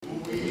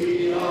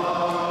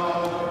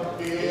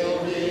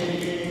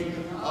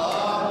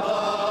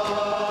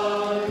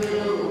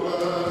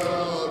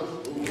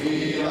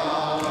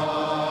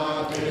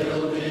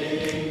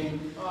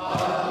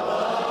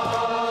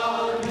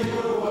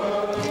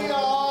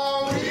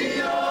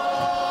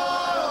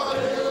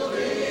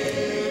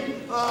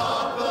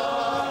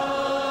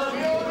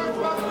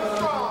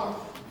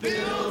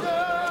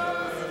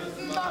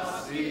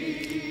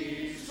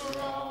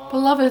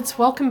Beloveds,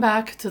 welcome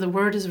back to The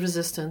Word is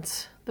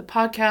Resistance, the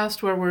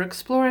podcast where we're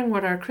exploring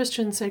what our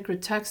Christian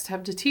sacred texts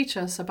have to teach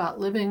us about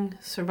living,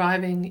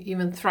 surviving,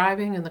 even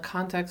thriving in the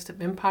context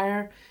of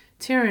empire,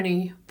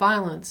 tyranny,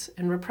 violence,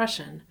 and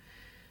repression,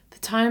 the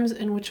times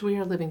in which we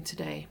are living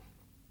today.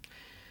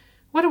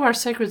 What do our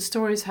sacred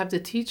stories have to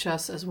teach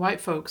us as white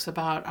folks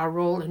about our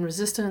role in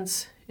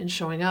resistance, in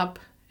showing up,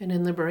 and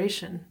in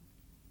liberation?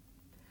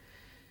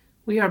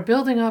 We are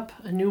building up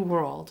a new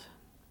world.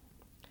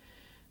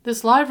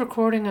 This live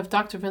recording of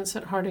Dr.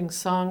 Vincent Harding's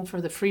song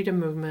for the Freedom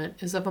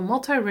Movement is of a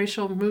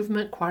multiracial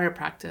movement choir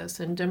practice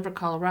in Denver,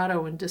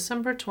 Colorado in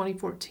December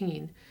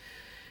 2014,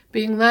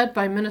 being led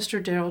by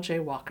Minister Darrell J.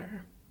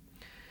 Walker.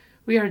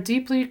 We are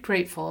deeply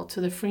grateful to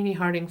the Freeney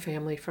Harding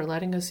family for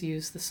letting us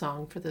use the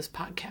song for this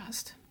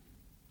podcast.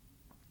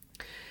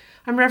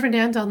 I'm Reverend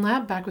Ann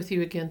Dunlap, back with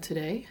you again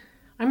today.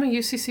 I'm a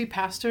UCC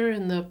pastor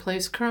in the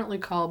place currently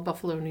called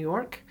Buffalo, New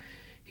York,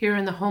 here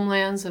in the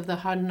homelands of the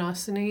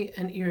Haudenosaunee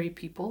and Erie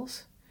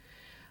peoples.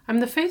 I'm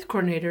the faith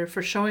coordinator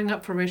for Showing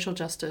Up for Racial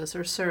Justice,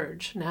 or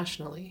SURJ,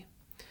 nationally.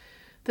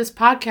 This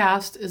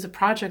podcast is a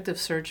project of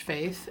SURJ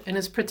Faith and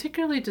is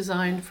particularly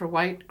designed for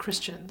white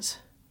Christian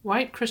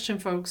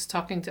folks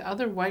talking to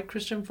other white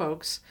Christian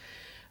folks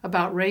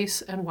about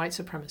race and white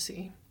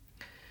supremacy.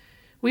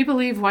 We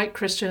believe white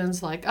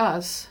Christians like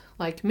us,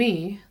 like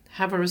me,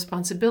 have a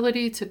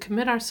responsibility to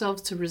commit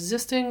ourselves to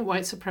resisting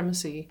white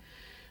supremacy,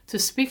 to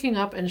speaking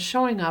up and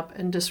showing up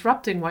and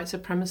disrupting white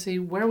supremacy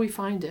where we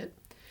find it,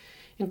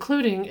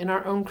 including in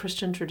our own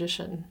Christian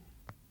tradition.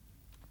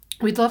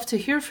 We'd love to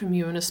hear from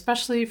you, and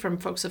especially from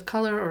folks of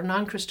color or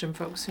non-Christian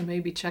folks who may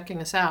be checking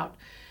us out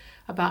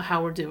about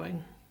how we're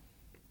doing.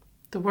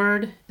 The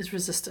word is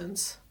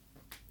resistance.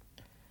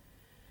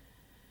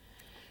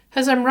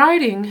 As I'm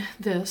writing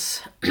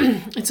this,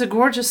 it's a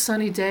gorgeous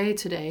sunny day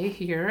today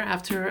here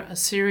after a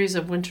series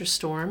of winter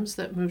storms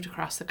that moved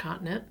across the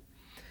continent.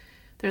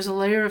 There's a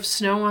layer of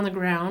snow on the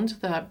ground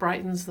that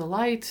brightens the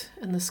light,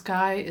 and the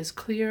sky is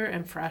clear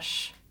and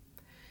fresh.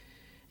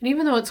 And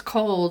even though it's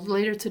cold,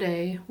 later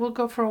today, we'll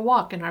go for a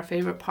walk in our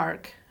favorite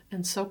park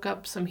and soak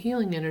up some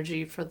healing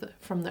energy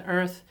from the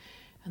earth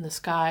and the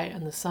sky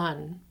and the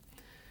sun.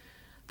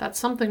 That's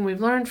something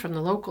we've learned from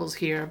the locals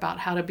here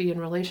about how to be in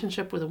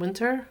relationship with the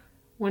winter.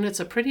 When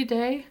it's a pretty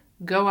day,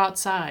 go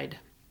outside.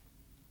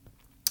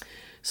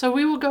 So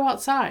we will go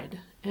outside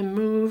and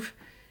move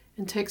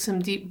and take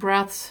some deep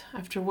breaths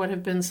after what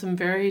have been some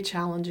very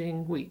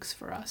challenging weeks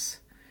for us.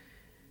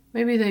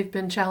 Maybe they've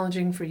been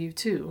challenging for you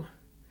too.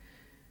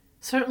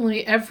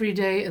 Certainly every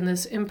day in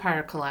this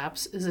empire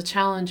collapse is a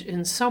challenge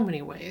in so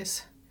many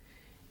ways.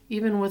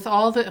 Even with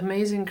all the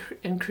amazing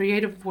and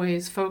creative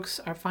ways folks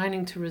are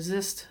finding to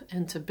resist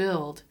and to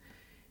build,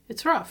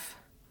 it's rough.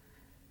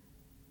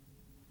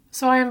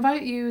 So I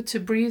invite you to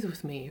breathe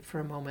with me for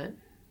a moment.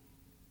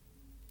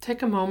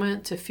 Take a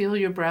moment to feel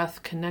your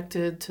breath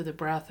connected to the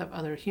breath of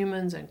other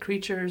humans and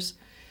creatures,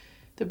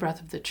 the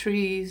breath of the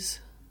trees,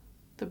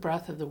 the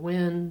breath of the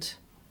wind.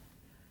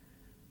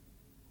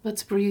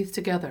 Let's breathe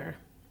together.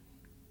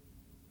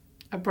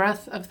 A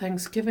breath of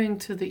thanksgiving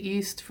to the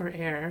east for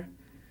air,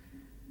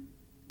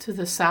 to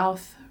the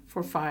south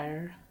for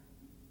fire,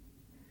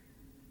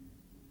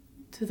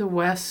 to the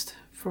west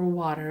for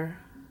water,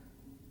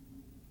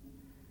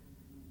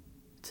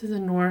 to the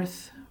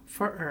north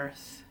for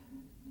earth.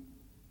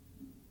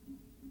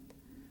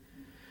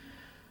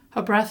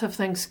 A breath of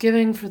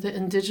thanksgiving for the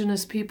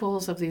indigenous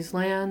peoples of these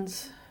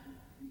lands.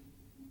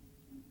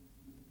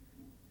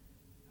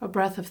 A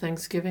breath of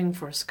thanksgiving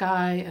for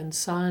sky and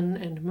sun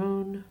and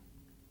moon.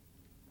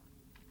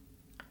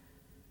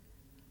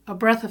 A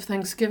breath of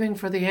thanksgiving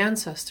for the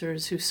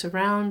ancestors who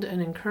surround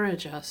and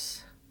encourage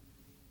us.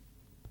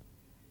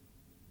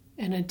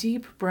 And a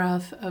deep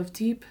breath of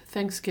deep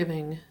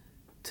thanksgiving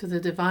to the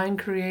divine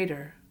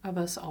creator of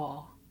us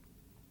all.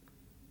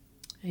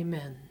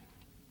 Amen.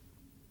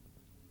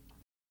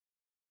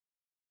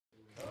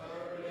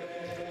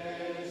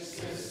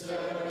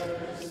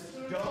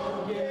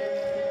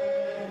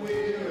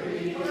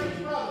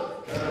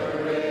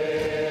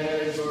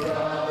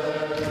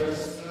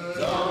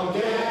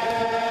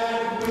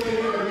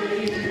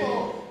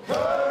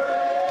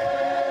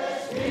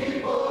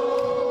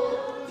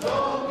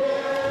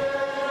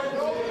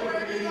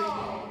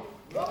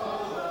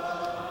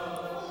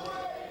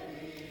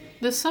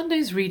 This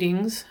Sunday's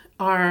readings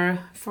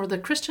are for the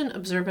Christian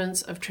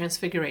observance of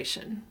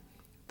Transfiguration,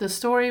 the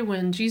story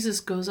when Jesus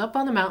goes up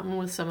on the mountain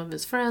with some of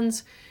his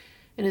friends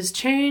and is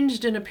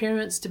changed in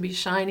appearance to be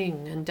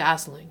shining and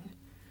dazzling.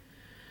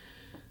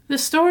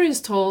 This story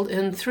is told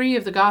in 3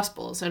 of the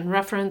Gospels and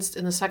referenced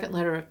in the second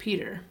letter of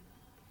Peter.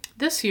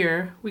 This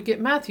year, we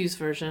get Matthew's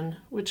version,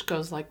 which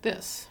goes like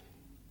this.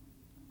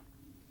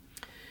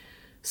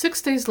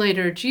 6 days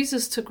later,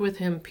 Jesus took with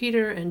him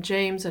Peter and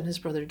James and his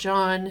brother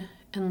John,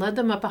 and led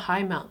them up a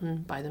high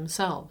mountain by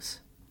themselves.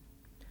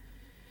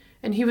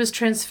 And he was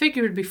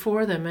transfigured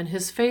before them, and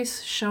his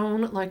face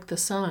shone like the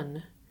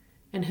sun,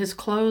 and his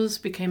clothes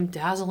became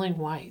dazzling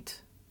white.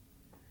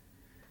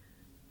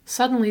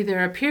 Suddenly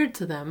there appeared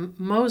to them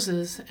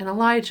Moses and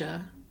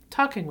Elijah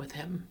talking with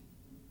him.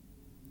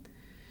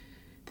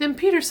 Then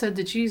Peter said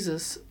to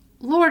Jesus,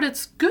 "Lord,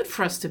 it's good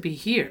for us to be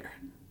here.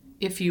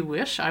 If you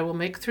wish, I will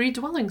make 3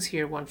 dwellings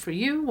here, one for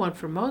you, one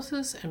for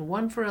Moses, and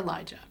one for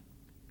Elijah."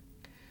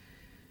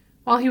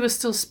 While he was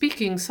still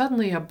speaking,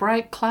 suddenly a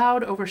bright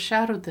cloud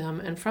overshadowed them,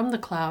 and from the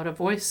cloud a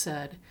voice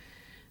said,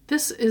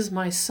 "This is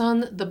my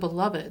Son, the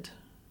Beloved.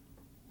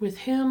 With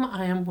him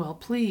I am well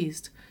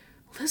pleased.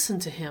 Listen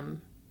to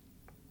him."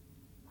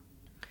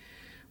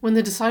 When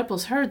the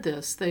disciples heard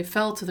this, they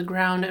fell to the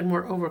ground and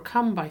were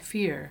overcome by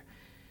fear.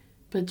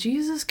 But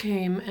Jesus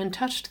came and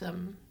touched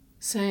them,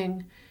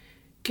 saying,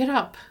 "Get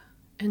up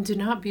and do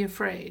not be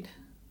afraid."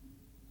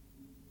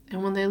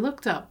 And when they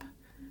looked up,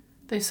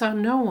 they saw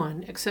no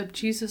one except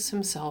Jesus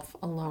himself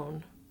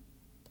alone.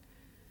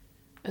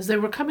 As they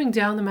were coming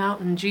down the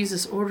mountain,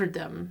 Jesus ordered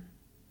them,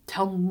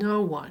 "Tell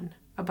no one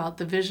about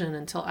the vision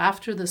until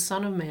after the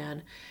Son of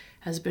Man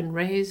has been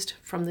raised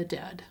from the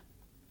dead."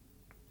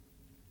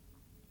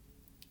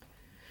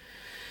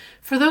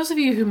 For those of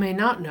you who may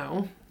not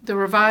know, the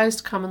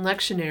Revised Common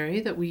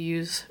Lectionary that we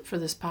use for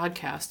this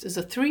podcast is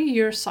a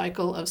 3-year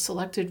cycle of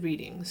selected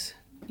readings,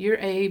 year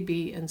A,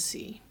 B, and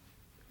C.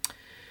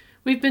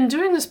 We've been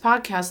doing this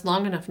podcast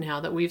long enough now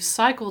that we've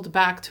cycled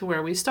back to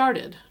where we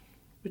started,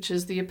 which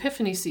is the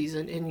Epiphany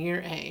season in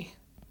year A.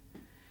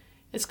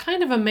 It's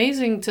kind of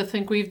amazing to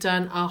think we've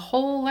done a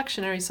whole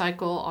lectionary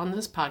cycle on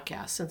this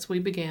podcast since we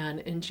began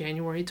in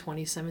January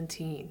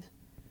 2017.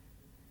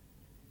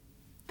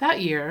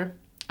 That year,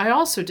 I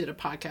also did a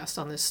podcast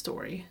on this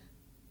story.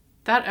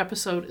 That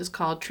episode is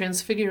called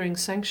Transfiguring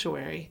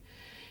Sanctuary,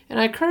 and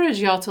I encourage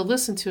y'all to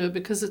listen to it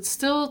because it's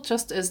still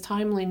just as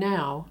timely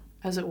now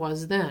as it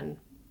was then,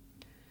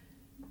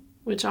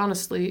 which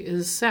honestly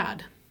is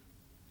sad.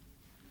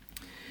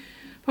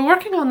 But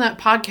working on that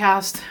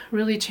podcast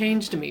really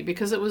changed me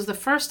because it was the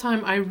first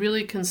time I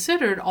really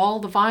considered all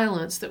the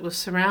violence that was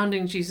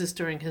surrounding Jesus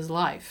during his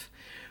life.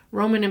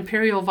 Roman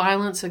imperial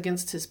violence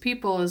against his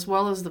people, as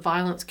well as the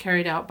violence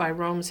carried out by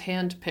Rome's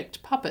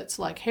hand-picked puppets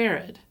like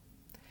Herod.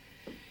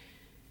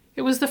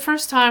 It was the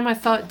first time I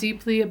thought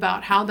deeply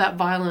about how that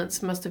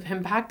violence must have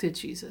impacted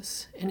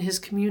Jesus and his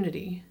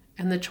community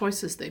and the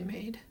choices they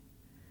made.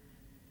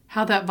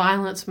 How that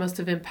violence must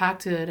have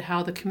impacted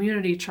how the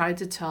community tried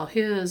to tell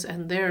his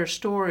and their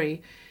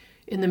story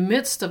in the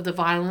midst of the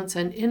violence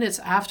and in its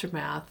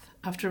aftermath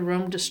after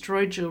Rome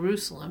destroyed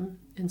Jerusalem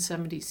in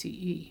 70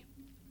 CE.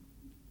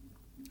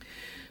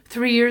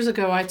 3 years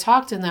ago, I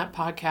talked in that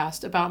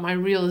podcast about my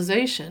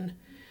realization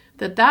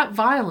that that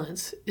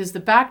violence is the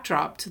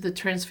backdrop to the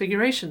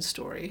Transfiguration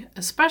story,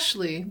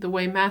 especially the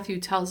way Matthew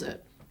tells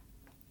it.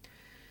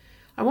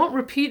 I won't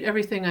repeat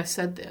everything I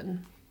said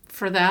then.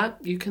 For that,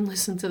 you can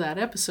listen to that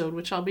episode,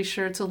 which I'll be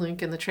sure to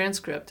link in the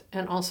transcript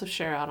and also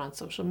share out on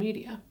social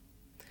media.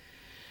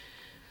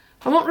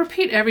 I won't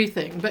repeat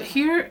everything, but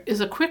here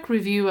is a quick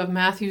review of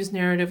Matthew's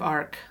narrative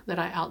arc that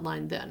I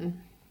outlined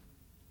then.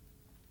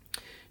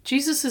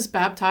 Jesus is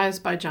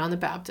baptized by John the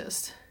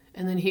Baptist,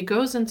 and then he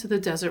goes into the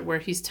desert where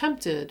he's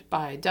tempted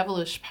by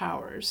devilish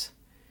powers.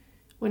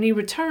 When he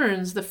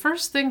returns, the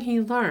first thing he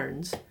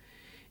learns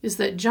is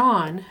that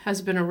John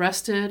has been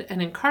arrested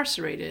and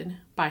incarcerated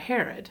by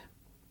Herod.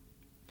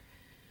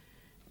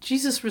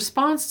 Jesus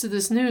responds to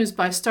this news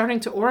by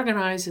starting to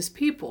organize his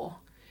people,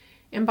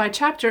 and by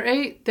chapter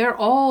 8, they're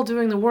all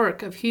doing the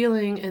work of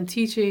healing and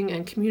teaching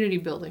and community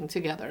building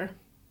together.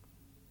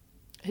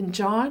 And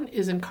John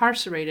is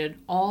incarcerated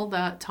all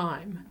that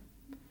time.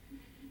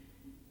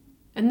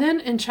 And then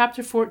in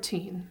chapter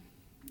 14,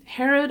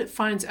 Herod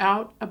finds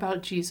out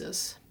about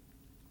Jesus.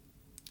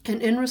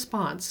 And in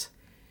response,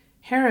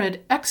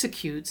 Herod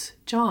executes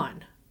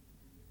John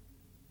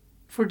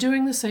for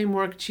doing the same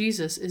work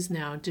Jesus is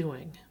now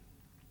doing.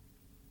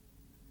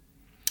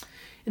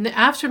 In the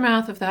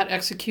aftermath of that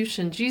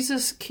execution,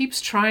 Jesus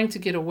keeps trying to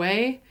get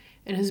away,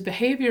 and his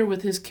behavior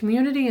with his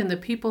community and the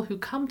people who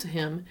come to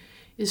him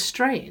is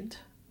strained.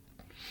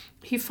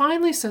 He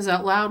finally says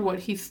out loud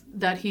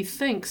that he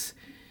thinks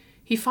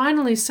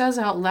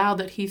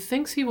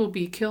he will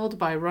be killed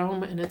by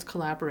Rome and its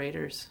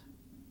collaborators.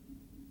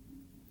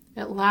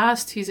 At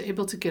last, he's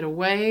able to get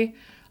away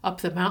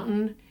up the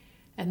mountain,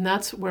 and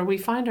that's where we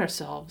find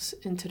ourselves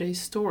in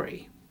today's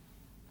story.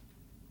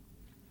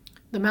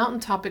 The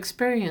mountaintop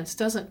experience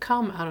doesn't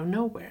come out of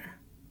nowhere.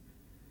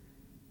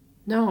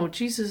 No,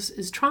 Jesus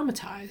is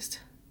traumatized.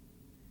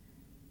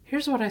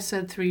 Here's what I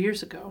said 3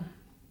 years ago.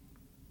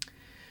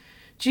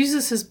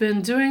 Jesus has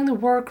been doing the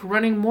work,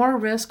 running more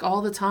risk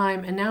all the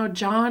time, and now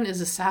John is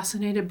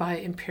assassinated by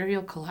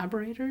imperial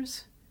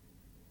collaborators.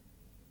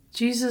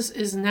 Jesus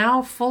is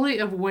now fully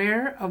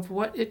aware of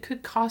what it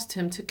could cost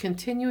him to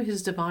continue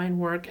his divine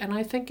work, and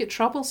I think it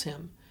troubles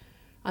him,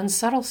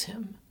 unsettles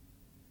him.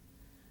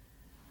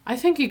 I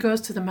think he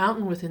goes to the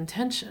mountain with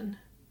intention.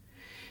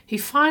 He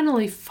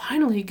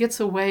finally gets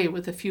away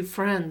with a few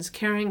friends,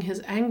 carrying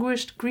his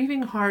anguished,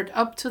 grieving heart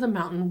up to the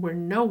mountain where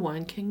no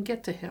one can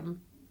get to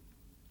him.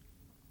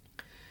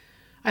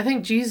 I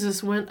think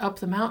Jesus went up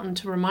the mountain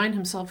to remind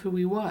himself who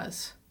he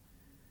was,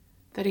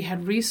 that he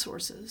had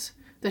resources,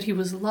 that he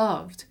was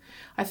loved.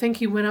 I think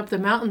he went up the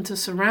mountain to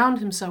surround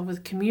himself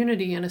with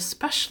community and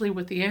especially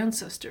with the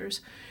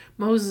ancestors,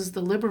 Moses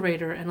the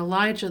liberator and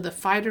Elijah the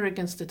fighter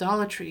against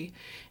idolatry,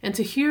 and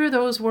to hear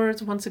those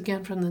words once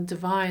again from the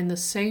divine, the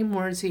same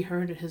words he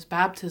heard at his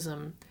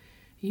baptism.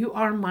 You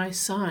are my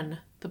son,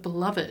 the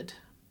beloved.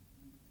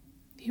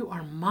 You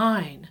are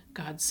mine,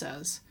 God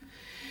says.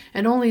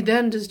 And only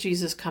then does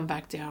Jesus come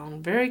back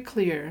down, very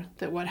clear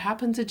that what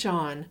happened to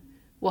John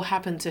will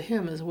happen to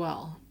him as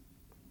well.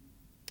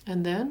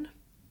 And then?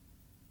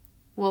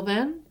 Well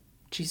then,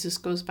 Jesus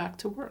goes back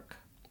to work.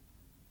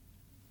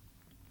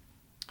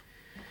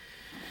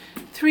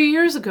 3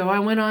 years ago, I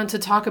went on to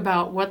talk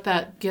about what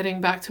that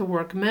getting back to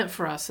work meant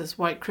for us as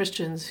white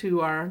Christians who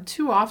are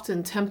too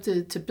often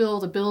tempted to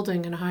build a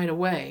building and hide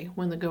away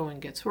when the going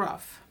gets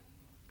rough.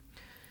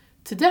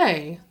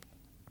 Today,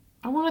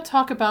 I want to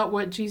talk about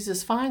what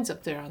Jesus finds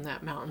up there on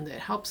that mountain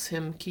that helps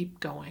him keep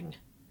going.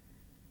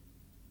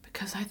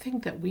 Because I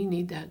think that we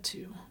need that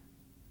too.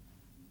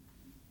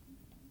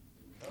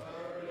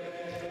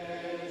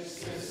 Courage,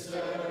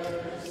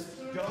 sisters,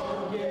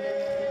 don't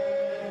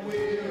get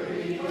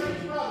weary.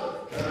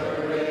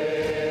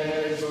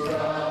 Courage,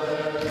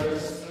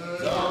 brothers,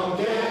 don't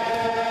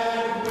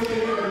get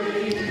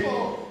weary.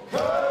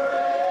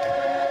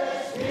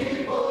 Courage,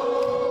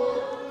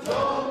 people,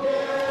 don't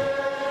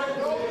get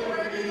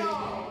weary.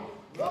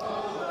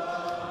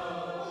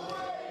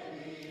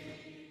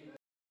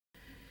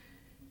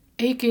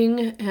 Aching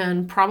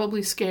and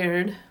probably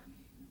scared,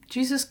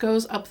 Jesus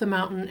goes up the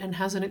mountain and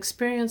has an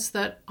experience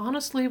that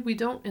honestly we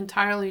don't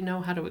entirely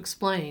know how to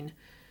explain,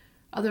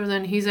 other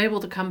than he's able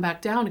to come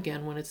back down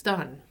again when it's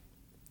done.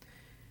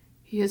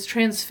 He is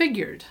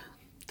transfigured,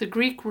 the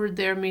Greek word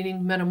there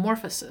meaning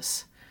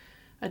metamorphosis,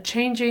 a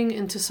changing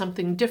into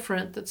something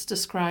different that's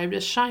described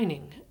as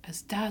shining,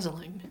 as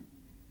dazzling.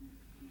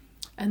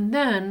 And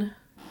then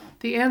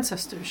the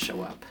ancestors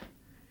show up,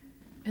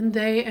 and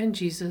they and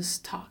Jesus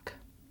talk.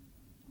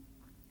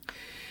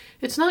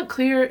 It's not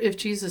clear if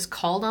Jesus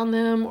called on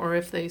them or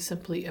if they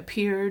simply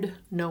appeared,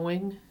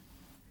 knowing.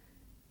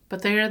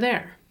 But they are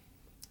there,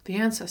 the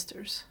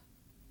ancestors.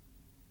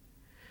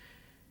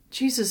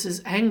 Jesus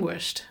is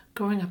anguished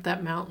going up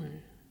that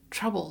mountain,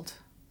 troubled.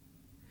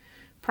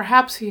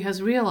 Perhaps he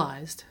has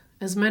realized,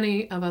 as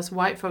many of us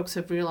white folks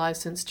have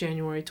realized since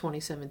January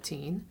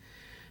 2017,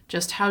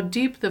 just how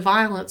deep the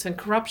violence and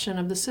corruption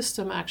of the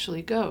system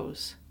actually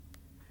goes.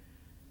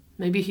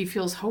 Maybe he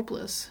feels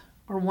hopeless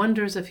or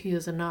wonders if he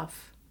is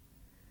enough.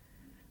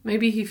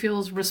 Maybe he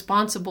feels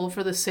responsible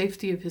for the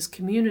safety of his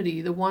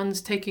community, the ones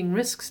taking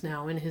risks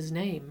now in his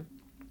name.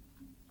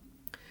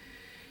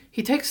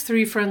 He takes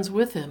 3 friends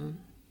with him,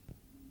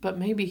 but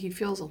maybe he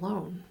feels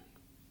alone.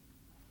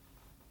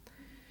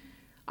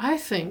 I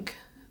think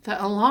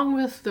that along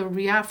with the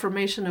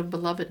reaffirmation of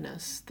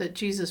belovedness that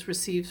Jesus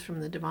receives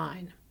from the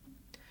divine,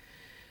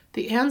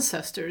 the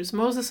ancestors,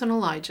 Moses and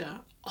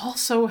Elijah,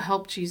 also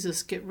help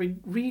Jesus get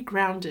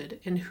regrounded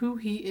in who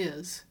he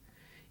is,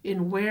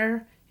 in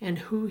where and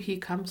who he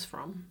comes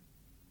from.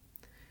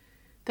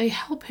 They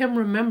help him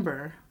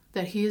remember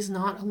that he is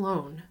not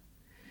alone,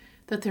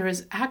 that there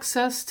is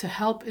access to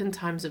help in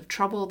times of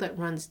trouble that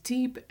runs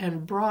deep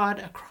and broad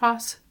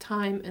across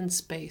time and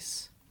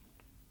space.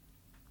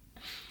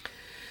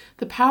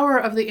 The power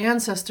of the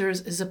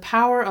ancestors is a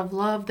power of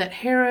love that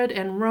Herod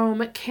and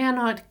Rome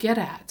cannot get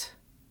at.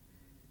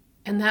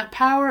 And that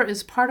power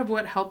is part of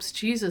what helps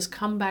Jesus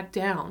come back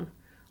down,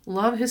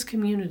 love his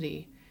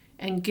community,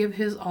 and give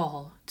his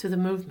all to the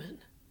movement.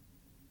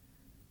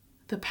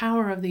 The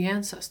power of the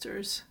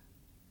ancestors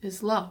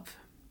is love.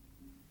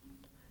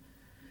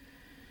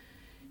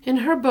 In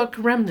her book,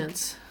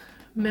 Remnants,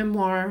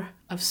 Memoir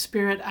of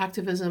Spirit,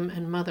 Activism,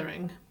 and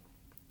Mothering,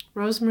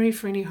 Rosemary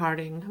Freeney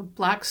Harding, a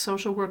Black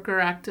social worker,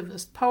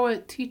 activist,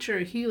 poet,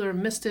 teacher, healer,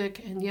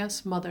 mystic, and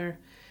yes, mother,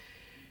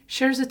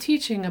 shares a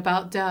teaching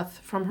about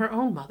death from her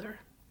own mother.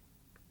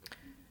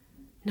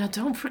 Now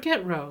don't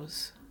forget,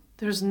 Rose,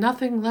 there's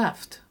nothing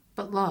left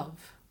but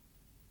love.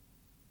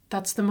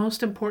 That's the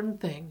most important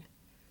thing.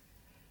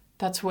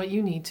 That's what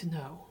you need to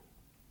know.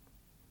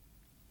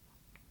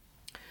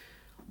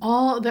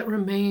 All that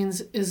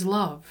remains is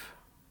love,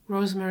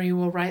 Rosemary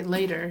will write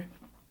later.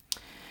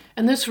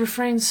 And this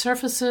refrain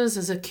surfaces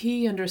as a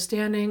key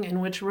understanding in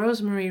which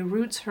Rosemary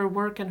roots her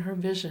work and her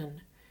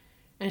vision,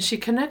 and she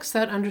connects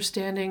that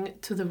understanding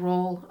to the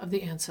role of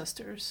the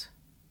ancestors.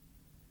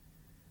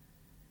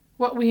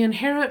 What we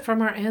inherit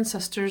from our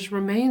ancestors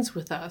remains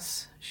with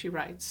us, she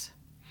writes,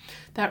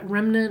 that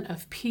remnant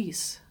of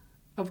peace,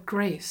 of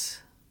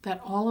grace,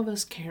 that all of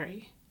us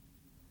carry.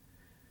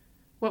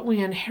 What we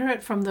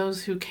inherit from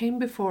those who came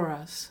before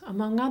us,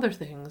 among other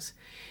things,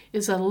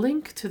 is a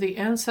link to the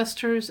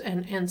ancestors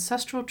and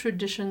ancestral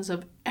traditions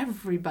of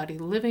everybody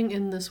living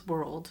in this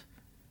world.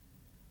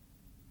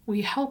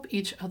 We help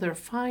each other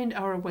find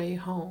our way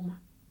home.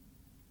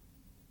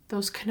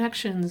 Those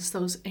connections,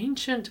 those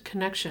ancient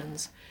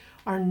connections,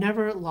 are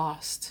never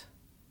lost.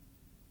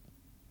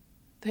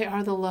 They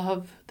are the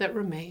love that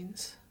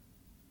remains.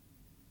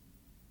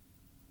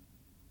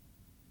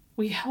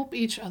 We help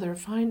each other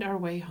find our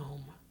way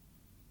home.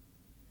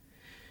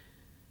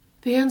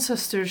 The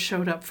ancestors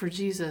showed up for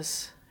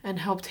Jesus and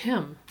helped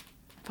him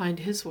find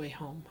his way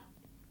home.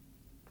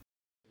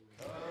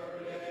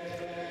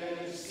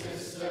 Courage,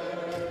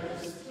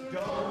 sisters,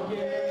 don't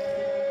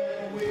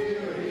get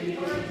weary.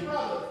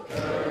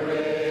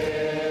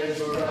 Courage,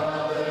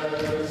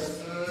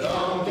 brothers,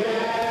 don't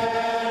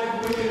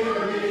get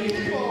weary.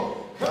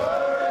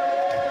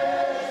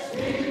 Courage,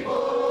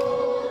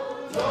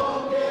 people,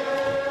 don't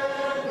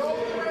get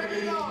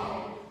weary.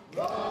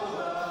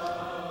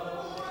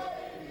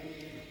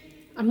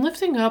 I'm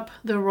lifting up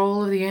the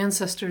role of the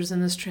ancestors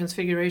in this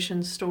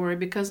transfiguration story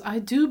because I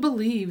do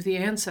believe the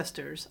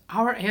ancestors,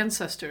 our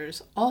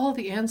ancestors, all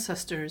the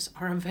ancestors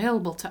are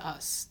available to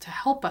us to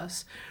help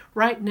us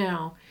right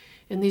now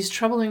in these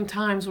troubling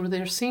times where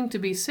there seem to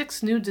be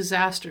 6 new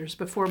disasters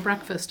before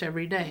breakfast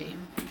every day.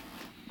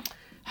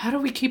 How do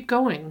we keep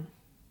going?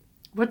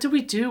 What do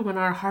we do when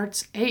our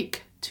hearts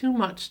ache too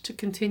much to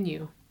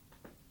continue?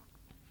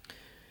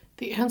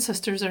 The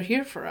ancestors are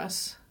here for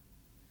us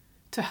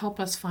to help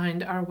us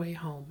find our way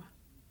home.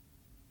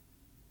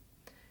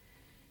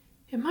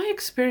 In my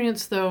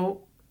experience,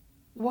 though,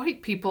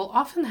 white people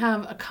often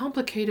have a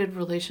complicated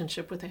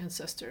relationship with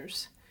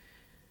ancestors.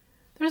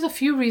 There's a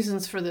few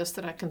reasons for this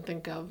that I can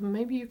think of.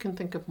 Maybe you can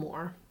think of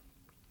more.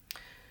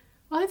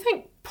 Well, I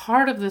think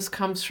part of this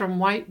comes from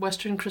white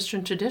Western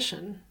Christian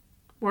tradition,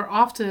 where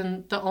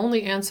often the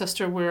only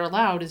ancestor we're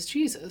allowed is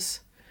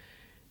Jesus.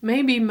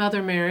 Maybe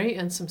Mother Mary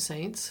and some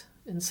saints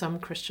in some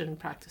Christian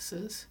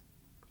practices.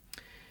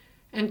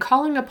 And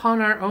calling upon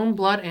our own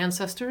blood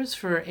ancestors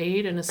for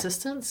aid and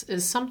assistance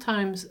is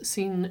sometimes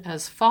seen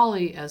as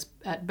folly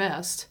at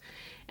best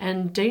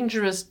and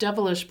dangerous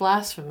devilish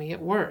blasphemy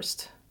at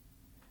worst.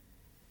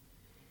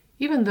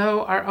 Even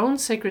though our own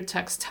sacred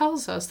text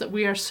tells us that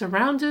we are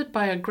surrounded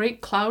by a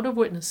great cloud of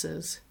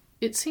witnesses,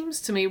 it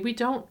seems to me we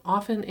don't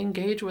often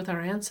engage with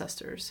our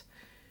ancestors,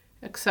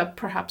 except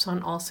perhaps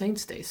on All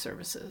Saints' Day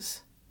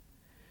services.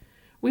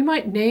 We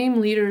might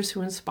name leaders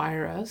who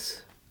inspire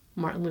us,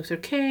 Martin Luther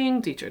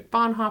King, Dietrich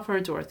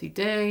Bonhoeffer, Dorothy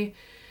Day,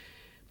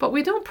 but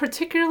we don't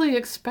particularly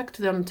expect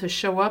them to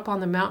show up on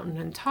the mountain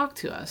and talk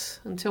to us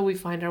until we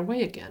find our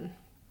way again.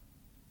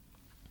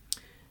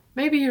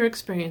 Maybe your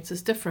experience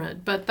is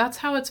different, but that's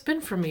how it's been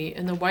for me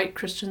in the white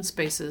Christian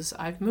spaces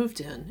I've moved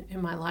in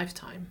my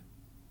lifetime.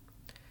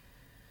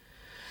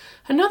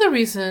 Another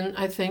reason,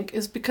 I think,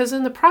 is because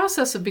in the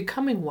process of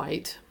becoming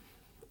white,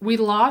 we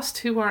lost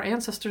who our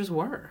ancestors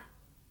were,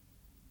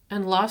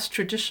 and lost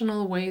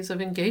traditional ways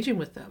of engaging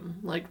with them,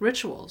 like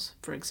rituals,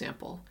 for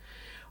example,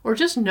 or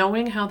just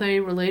knowing how they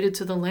related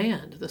to the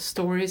land, the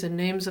stories and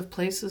names of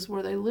places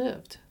where they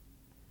lived.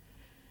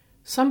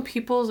 Some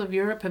peoples of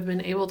Europe have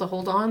been able to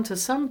hold on to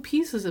some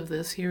pieces of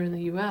this here in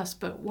the U.S.,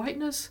 but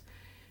whiteness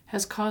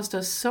has caused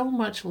us so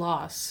much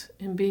loss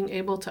in being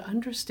able to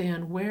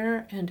understand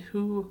where and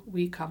who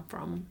we come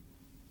from.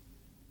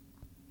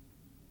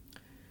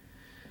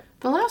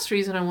 The last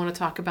reason I want to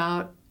talk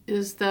about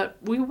is that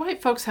we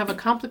white folks have a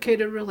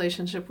complicated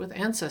relationship with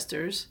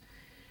ancestors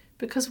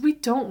because we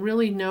don't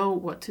really know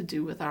what to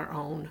do with our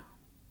own.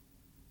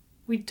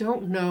 We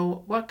don't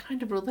know what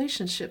kind of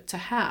relationship to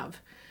have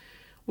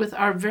with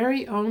our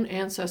very own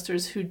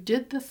ancestors who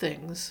did the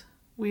things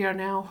we are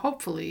now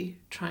hopefully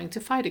trying to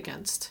fight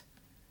against.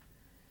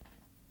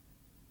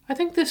 I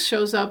think this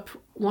shows up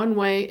one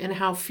way in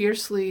how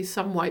fiercely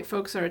some white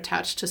folks are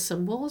attached to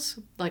symbols,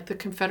 like the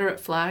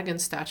Confederate flag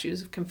and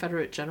statues of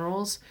Confederate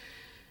generals,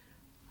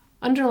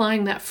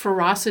 underlying that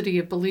ferocity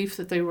of belief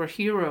that they were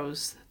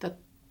heroes, that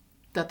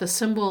the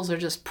symbols are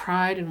just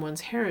pride in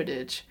one's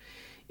heritage,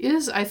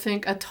 is, I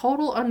think, a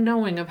total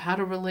unknowing of how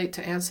to relate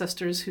to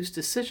ancestors whose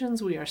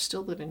decisions we are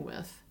still living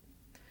with.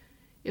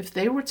 If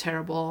they were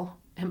terrible,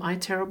 am I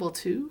terrible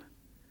too?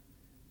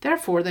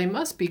 Therefore, they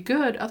must be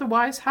good,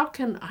 otherwise how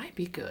can I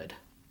be good?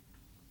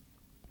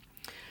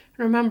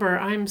 Remember,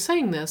 I'm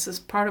saying this as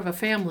part of a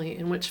family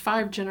in which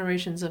 5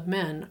 generations of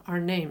men are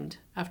named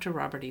after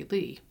Robert E.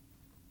 Lee.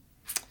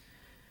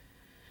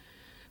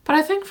 But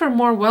I think for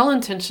more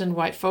well-intentioned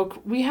white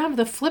folk, we have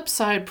the flip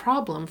side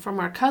problem from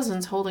our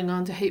cousins holding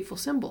on to hateful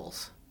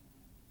symbols.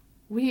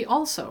 We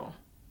also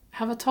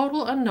have a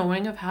total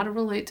unknowing of how to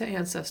relate to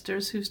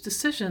ancestors whose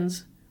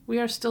decisions we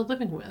are still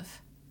living with.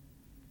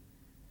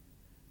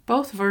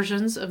 Both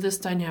versions of this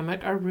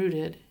dynamic are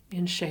rooted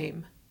in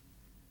shame.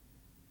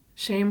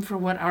 Shame for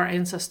what our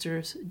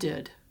ancestors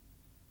did,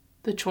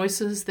 the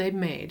choices they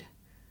made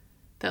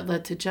that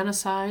led to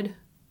genocide,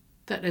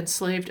 that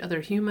enslaved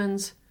other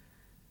humans,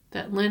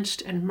 that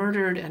lynched and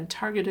murdered and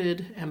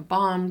targeted and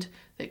bombed,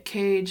 that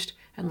caged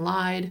and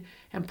lied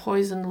and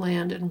poisoned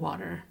land and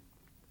water.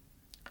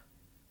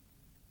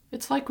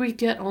 It's like we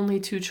get only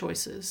 2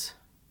 choices.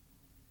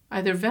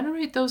 Either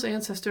venerate those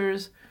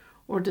ancestors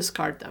or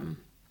discard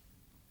them.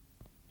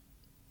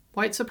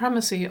 White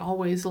supremacy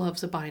always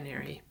loves a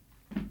binary.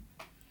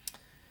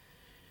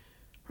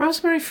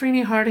 Rosemary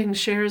Freeney Harding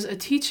shares a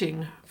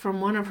teaching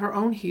from one of her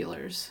own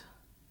healers,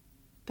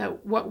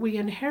 that what we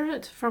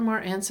inherit from our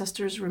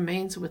ancestors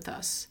remains with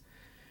us,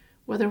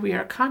 whether we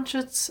are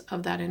conscious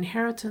of that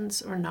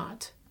inheritance or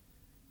not.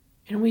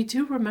 And we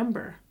do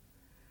remember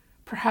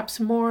perhaps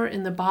more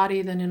in the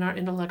body than in our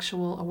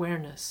intellectual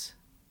awareness,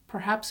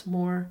 perhaps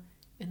more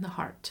in the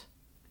heart.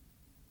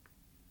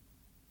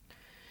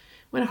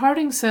 When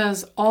Harding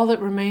says all that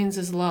remains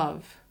is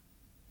love,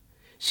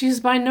 she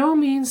is by no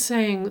means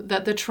saying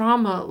that the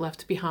trauma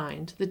left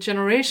behind, the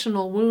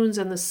generational wounds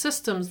and the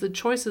systems, the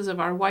choices of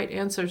our white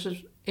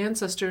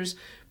ancestors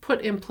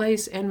put in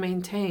place and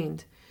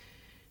maintained.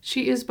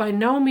 She is by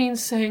no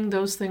means saying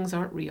those things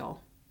aren't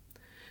real,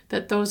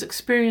 that those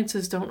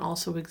experiences don't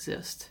also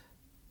exist.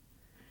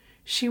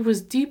 She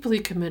was deeply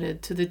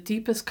committed to the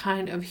deepest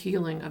kind of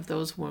healing of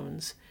those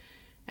wounds,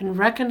 and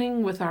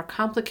reckoning with our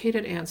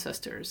complicated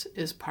ancestors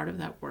is part of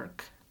that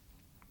work.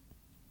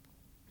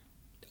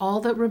 All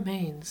that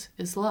remains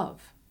is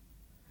love.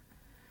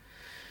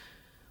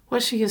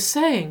 What she is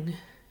saying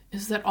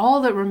is that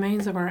all that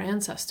remains of our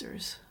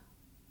ancestors,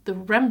 the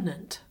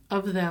remnant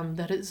of them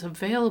that is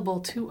available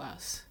to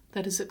us,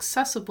 that is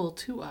accessible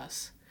to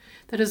us,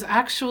 that is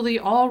actually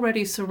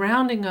already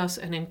surrounding us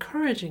and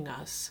encouraging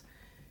us,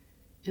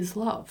 is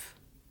love.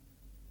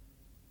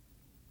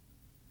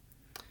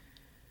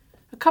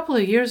 A couple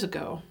of years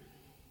ago,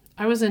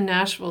 I was in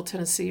Nashville,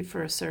 Tennessee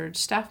for a Surge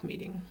staff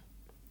meeting.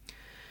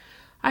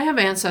 I have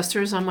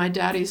ancestors on my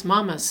daddy's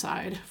mama's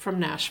side from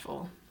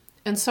Nashville,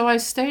 and so I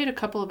stayed a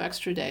couple of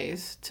extra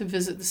days to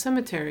visit the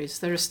cemeteries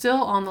that are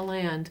still on the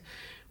land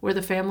where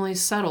the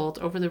families settled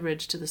over the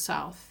ridge to the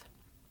south.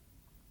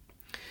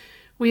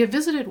 We had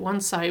visited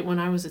one site when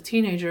I was a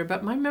teenager,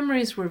 but my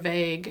memories were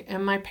vague,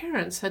 and my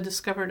parents had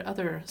discovered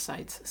other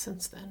sites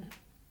since then,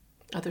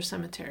 other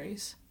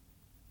cemeteries.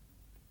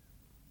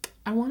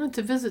 I wanted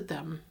to visit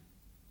them,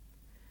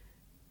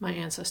 my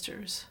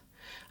ancestors.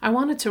 I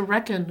wanted to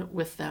reckon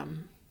with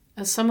them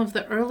as some of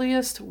the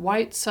earliest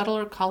white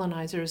settler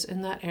colonizers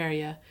in that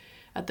area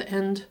at the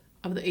end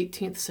of the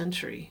 18th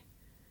century,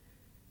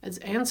 as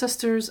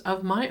ancestors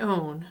of my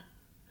own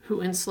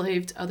who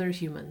enslaved other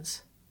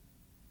humans.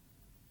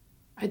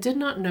 I did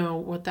not know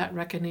what that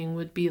reckoning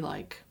would be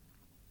like,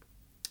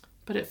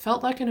 but it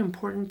felt like an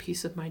important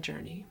piece of my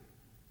journey.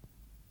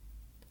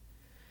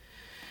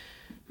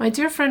 My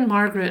dear friend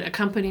Margaret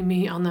accompanied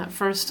me on that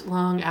first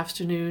long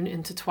afternoon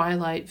into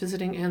twilight,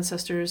 visiting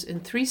ancestors in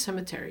 3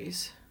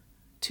 cemeteries,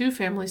 2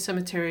 family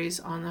cemeteries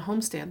on the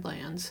homestead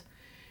lands,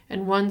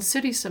 and 1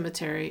 city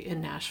cemetery in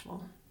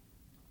Nashville.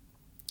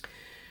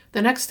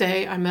 The next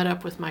day, I met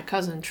up with my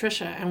cousin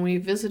Tricia, and we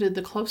visited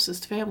the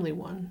closest family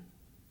one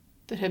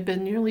that had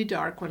been nearly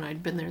dark when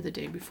I'd been there the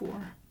day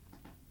before.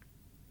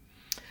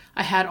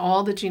 I had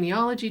all the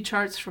genealogy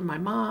charts from my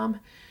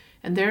mom,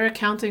 and their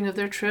accounting of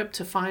their trip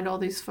to find all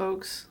these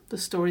folks, the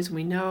stories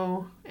we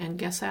know and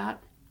guess at.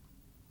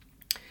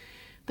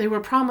 They were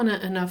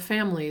prominent enough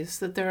families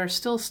that there are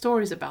still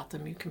stories about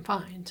them you can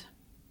find.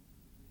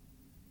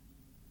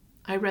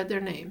 I read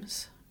their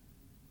names,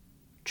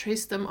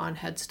 traced them on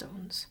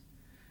headstones.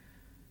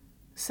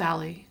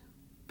 Sally,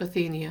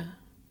 Bethania,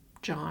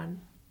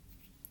 John,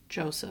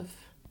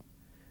 Joseph,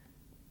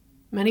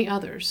 many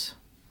others.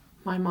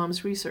 My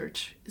mom's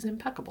research is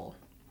impeccable.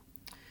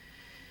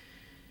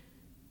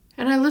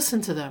 And I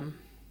listened to them,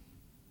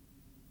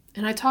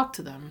 and I talked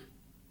to them.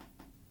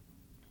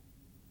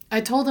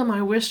 I told them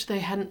I wished they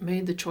hadn't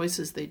made the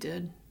choices they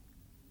did.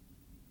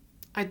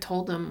 I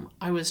told them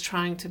I was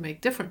trying to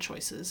make different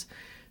choices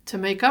to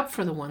make up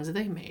for the ones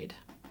they made.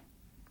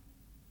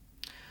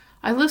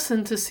 I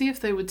listened to see if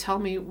they would tell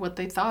me what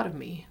they thought of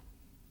me.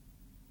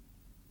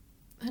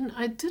 And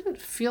I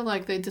didn't feel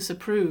like they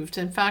disapproved.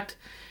 In fact,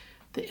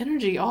 the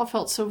energy all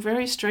felt so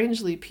very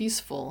strangely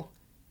peaceful,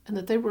 and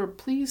that they were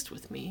pleased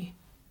with me.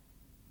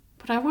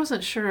 But I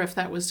wasn't sure if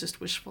that was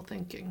just wishful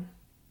thinking.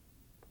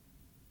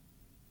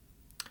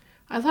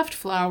 I left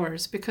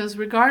flowers because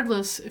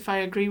regardless if I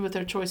agree with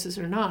their choices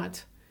or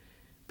not,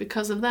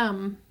 because of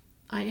them,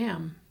 I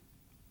am.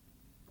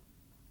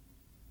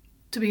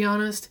 To be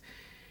honest,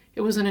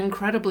 it was an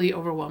incredibly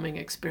overwhelming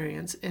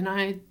experience, and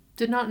I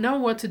did not know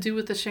what to do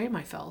with the shame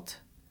I felt.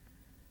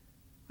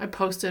 I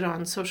posted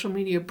on social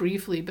media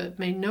briefly, but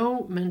made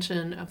no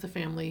mention of the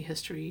family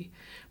history,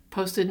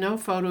 posted no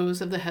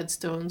photos of the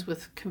headstones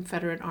with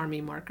Confederate Army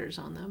markers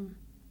on them.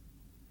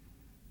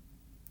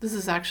 This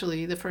is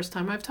actually the first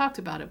time I've talked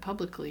about it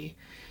publicly,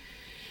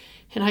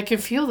 and I can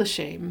feel the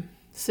shame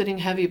sitting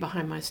heavy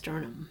behind my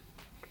sternum.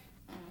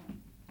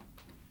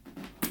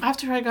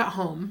 After I got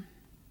home,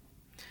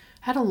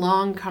 I had a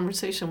long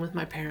conversation with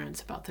my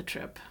parents about the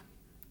trip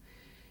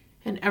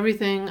and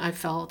everything I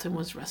felt and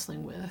was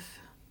wrestling with.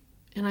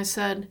 And I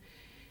said,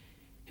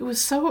 it was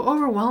so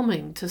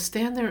overwhelming to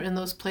stand there in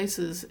those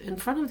places in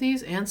front of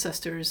these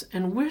ancestors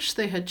and wish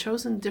they had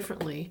chosen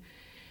differently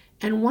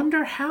and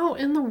wonder how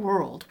in the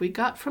world we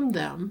got from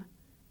them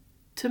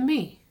to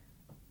me.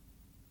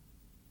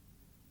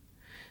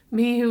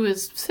 Me who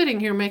is sitting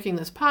here making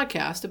this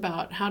podcast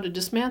about how to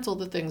dismantle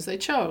the things they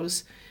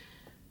chose.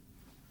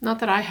 Not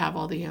that I have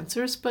all the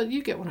answers, but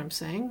you get what I'm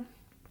saying.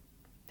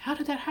 How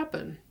did that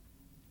happen?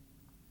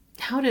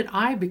 How did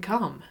I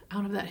become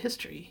out of that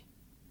history?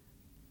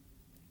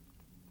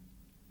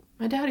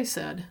 My daddy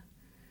said,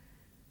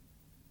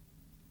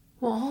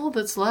 Well, all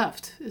that's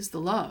left is the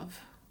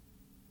love.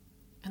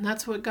 And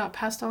that's what got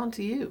passed on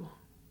to you.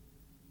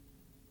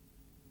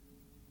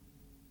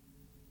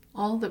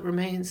 All that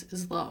remains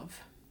is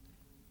love.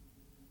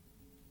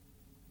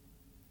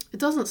 It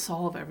doesn't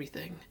solve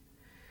everything,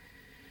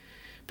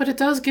 but it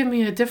does give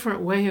me a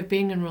different way of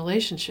being in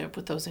relationship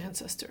with those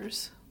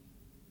ancestors.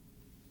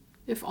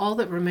 If all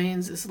that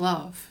remains is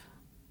love,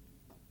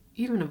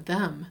 even of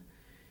them,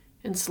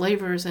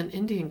 enslavers and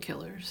Indian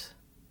killers,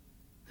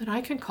 then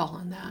I can call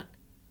on that.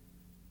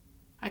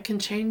 I can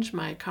change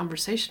my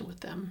conversation with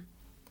them.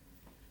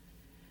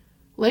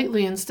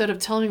 Lately, instead of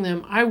telling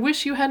them, I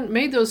wish you hadn't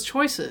made those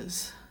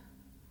choices,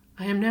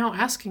 I am now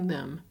asking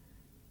them,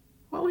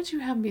 what would you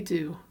have me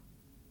do?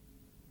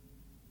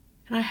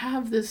 And I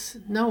have this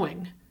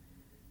knowing,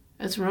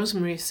 as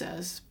Rosemary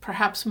says,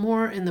 perhaps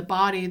more in the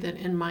body than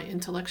in my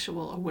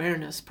intellectual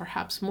awareness,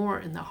 perhaps more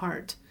in the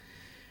heart,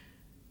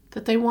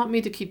 that they want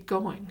me to keep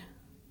going,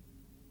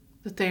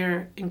 that they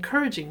are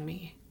encouraging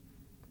me,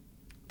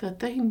 that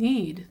they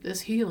need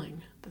this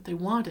healing, that they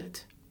want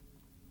it.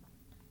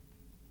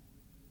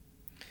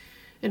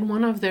 In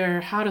one of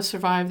their How to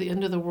Survive the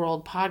End of the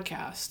World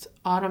podcast,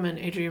 Autumn and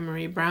Adrienne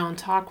Marie Brown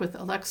talk with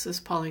Alexis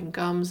Pauline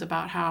Gumbs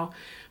about how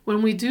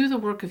when we do the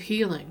work of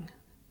healing,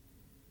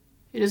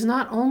 it is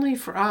not only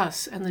for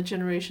us and the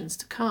generations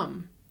to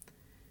come,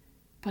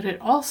 but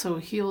it also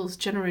heals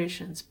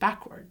generations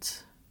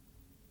backwards.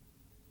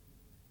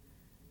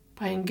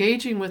 By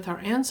engaging with our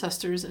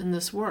ancestors in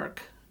this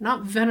work,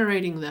 not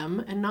venerating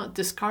them and not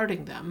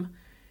discarding them,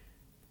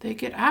 they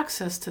get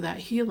access to that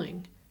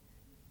healing,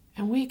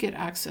 and we get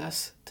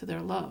access to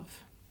their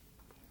love.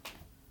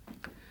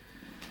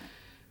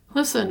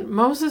 Listen,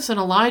 Moses and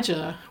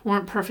Elijah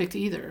weren't perfect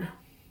either.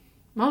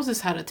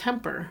 Moses had a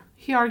temper.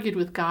 He argued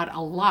with God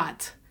a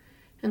lot.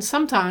 And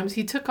sometimes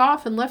he took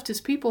off and left his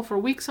people for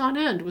weeks on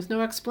end with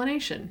no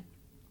explanation.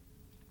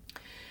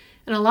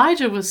 And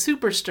Elijah was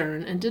super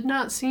stern and did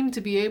not seem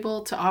to be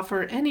able to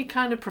offer any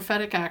kind of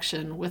prophetic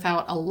action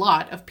without a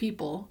lot of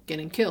people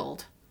getting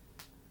killed.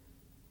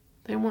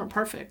 They weren't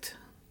perfect.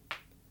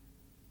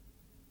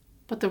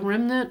 But the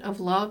remnant of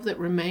love that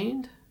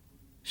remained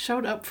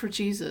showed up for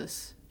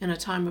Jesus in a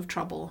time of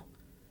trouble,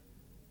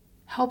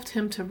 helped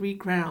him to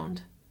reground,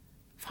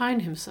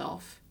 find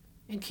himself,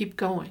 and keep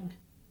going.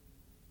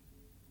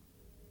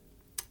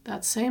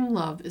 That same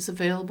love is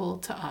available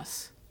to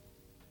us,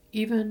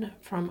 even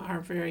from our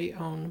very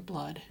own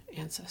blood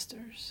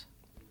ancestors.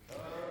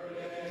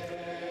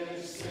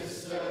 Courage,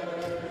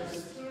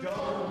 sisters,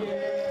 don't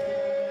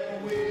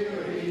get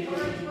weary.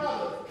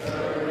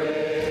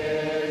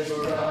 Courage,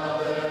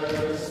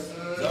 brothers,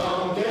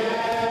 don't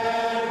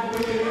get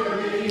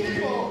weary.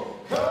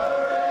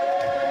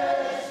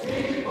 Courage,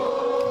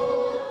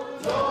 people,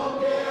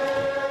 don't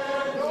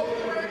get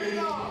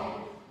weary.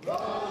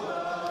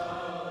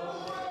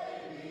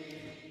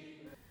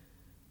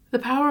 The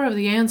power of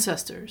the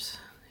ancestors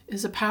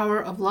is a power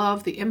of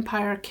love the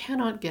empire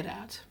cannot get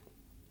at.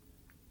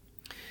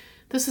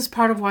 This is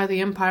part of why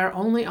the empire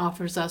only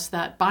offers us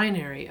that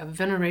binary of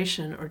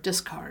veneration or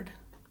discard,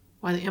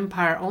 why the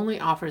empire only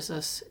offers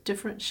us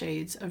different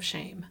shades of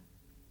shame.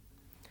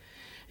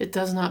 It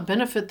does not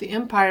benefit the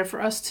empire for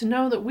us to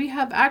know that we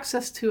have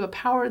access to a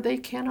power they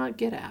cannot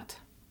get at.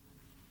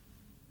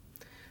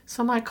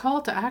 So my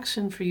call to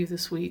action for you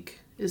this week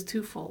is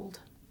twofold.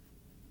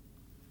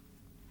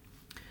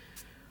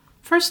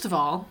 First of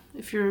all,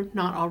 if you're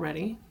not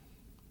already,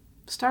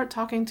 start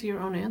talking to your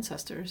own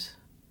ancestors.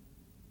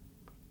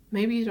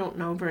 Maybe you don't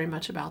know very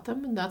much about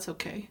them, and that's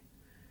okay.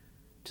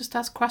 Just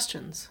ask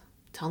questions.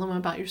 Tell them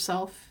about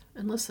yourself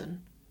and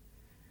listen.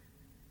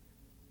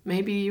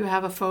 Maybe you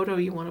have a photo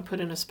you want to put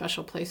in a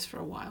special place for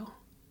a while.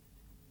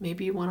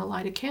 Maybe you want to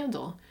light a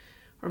candle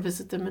or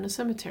visit them in a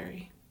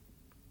cemetery.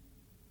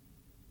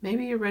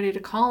 Maybe you're ready to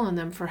call on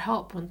them for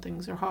help when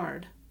things are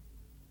hard.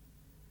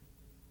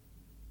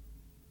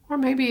 Or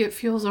maybe it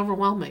feels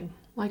overwhelming,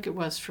 like it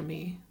was for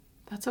me.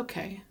 That's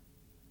okay.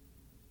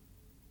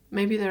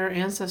 Maybe there are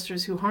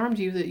ancestors who harmed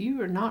you that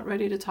you are not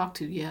ready to talk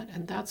to yet,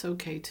 and that's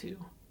okay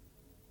too.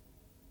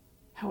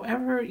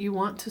 However you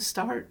want to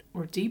start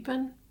or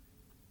deepen,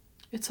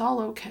 it's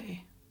all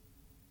okay.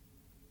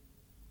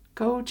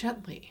 Go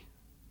gently.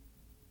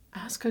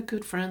 Ask a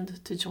good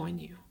friend to join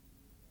you.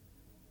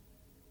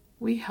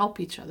 We help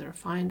each other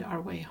find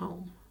our way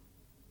home.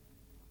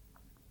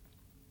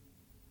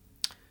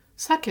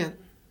 Second,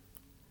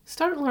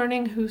 start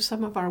learning who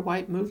some of our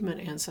white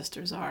movement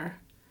ancestors are.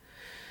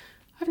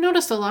 I've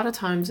noticed a lot of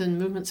times in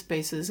movement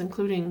spaces,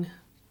 including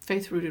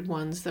faith-rooted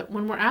ones, that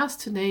when we're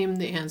asked to name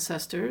the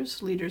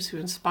ancestors, leaders who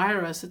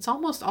inspire us, it's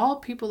almost all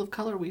people of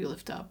color we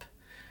lift up.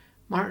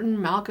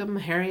 Martin, Malcolm,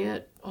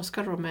 Harriet,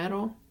 Oscar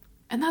Romero.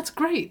 And that's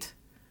great.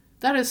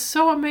 That is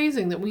so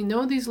amazing that we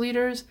know these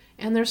leaders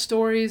and their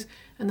stories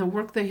and the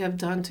work they have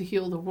done to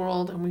heal the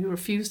world, and we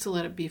refuse to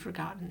let it be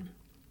forgotten.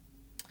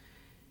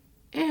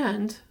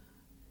 And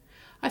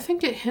I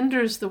think it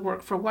hinders the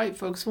work for white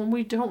folks when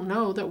we don't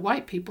know that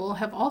white people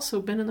have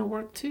also been in the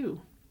work too.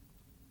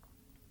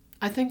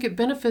 I think it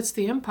benefits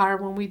the empire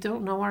when we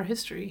don't know our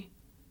history.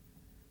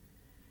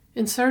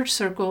 In Surge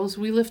circles,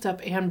 we lift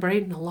up Anne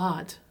Braden a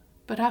lot,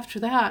 but after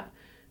that,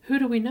 who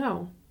do we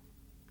know?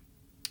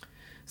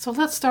 So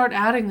let's start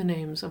adding the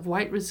names of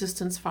white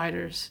resistance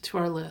fighters to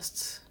our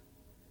lists.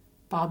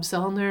 Bob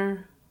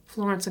Zellner,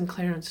 Florence and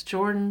Clarence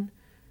Jordan,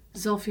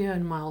 Zilphia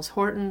and Miles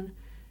Horton,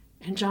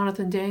 and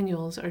Jonathan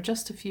Daniels are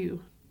just a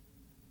few.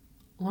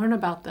 Learn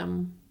about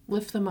them,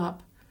 lift them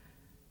up,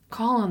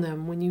 call on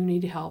them when you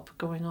need help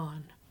going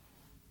on.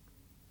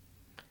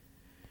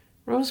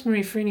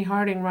 Rosemary Freeney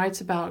Harding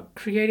writes about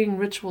creating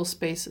ritual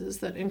spaces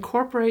that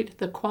incorporate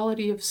the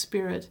quality of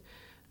spirit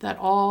that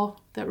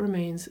all that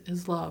remains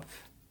is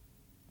love.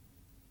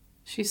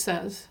 She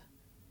says,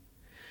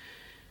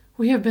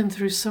 "We have been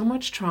through so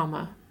much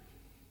trauma,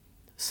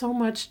 so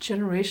much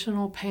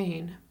generational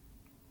pain,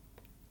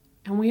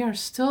 and we are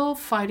still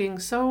fighting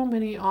so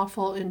many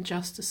awful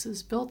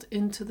injustices built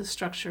into the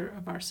structure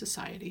of our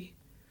society.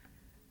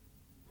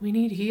 We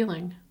need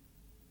healing.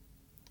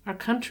 Our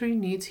country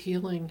needs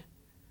healing.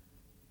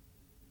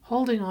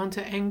 Holding on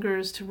to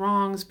angers, to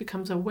wrongs,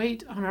 becomes a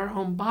weight on our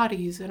own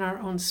bodies and our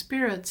own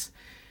spirits,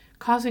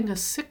 causing us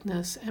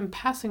sickness and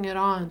passing it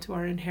on to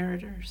our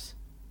inheritors.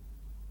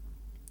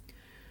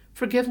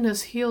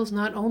 Forgiveness heals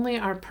not only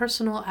our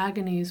personal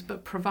agonies,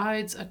 but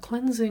provides a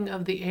cleansing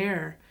of the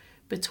air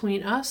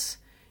between us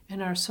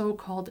and our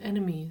so-called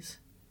enemies,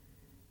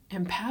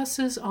 and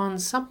passes on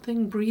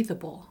something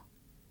breathable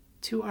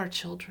to our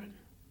children."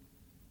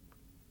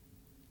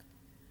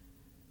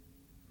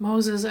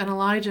 Moses and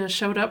Elijah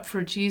showed up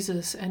for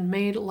Jesus and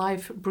made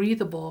life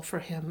breathable for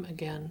him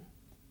again.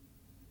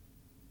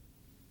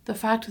 The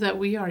fact that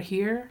we are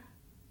here,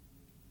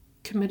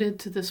 committed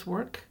to this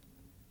work,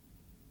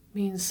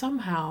 means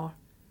somehow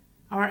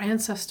our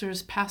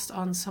ancestors passed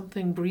on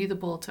something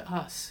breathable to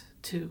us,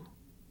 too.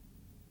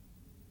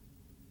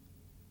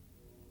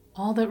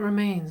 All that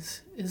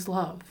remains is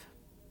love.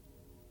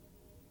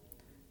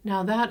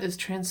 Now that is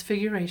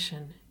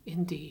transfiguration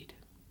indeed.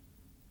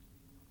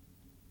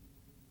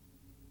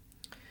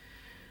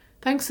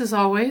 Thanks as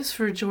always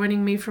for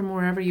joining me from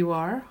wherever you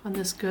are on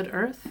this good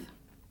earth.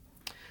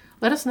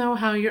 Let us know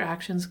how your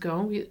actions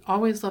go. We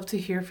always love to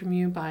hear from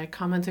you by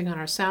commenting on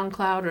our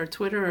SoundCloud or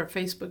Twitter or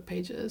Facebook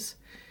pages.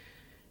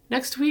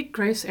 Next week,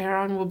 Grace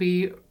Aaron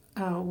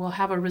will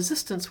have a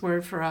resistance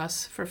word for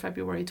us for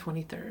February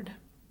 23rd.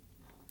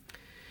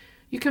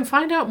 You can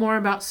find out more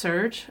about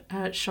Surge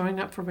at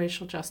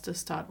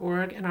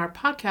showingupforracialjustice.org, and our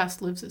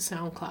podcast lives at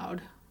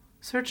SoundCloud.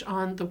 Search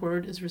on The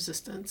Word is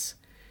Resistance.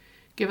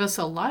 Give us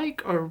a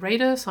like or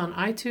rate us on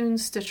iTunes,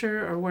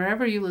 Stitcher, or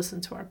wherever you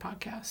listen to our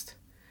podcast.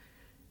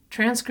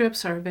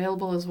 Transcripts are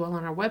available as well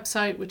on our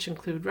website, which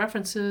include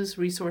references,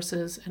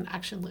 resources, and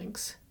action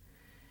links.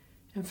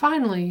 And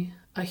finally,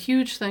 a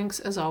huge thanks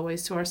as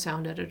always to our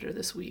sound editor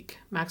this week,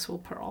 Maxwell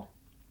Pearl.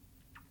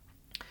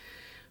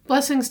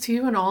 Blessings to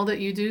you in all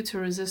that you do to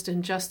resist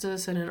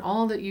injustice and in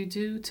all that you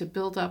do to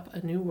build up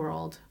a new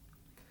world.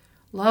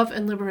 Love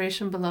and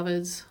liberation,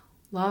 beloveds.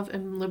 Love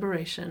and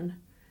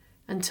liberation.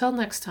 Until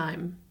next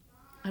time,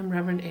 I'm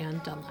Reverend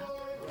Ann Dunlap.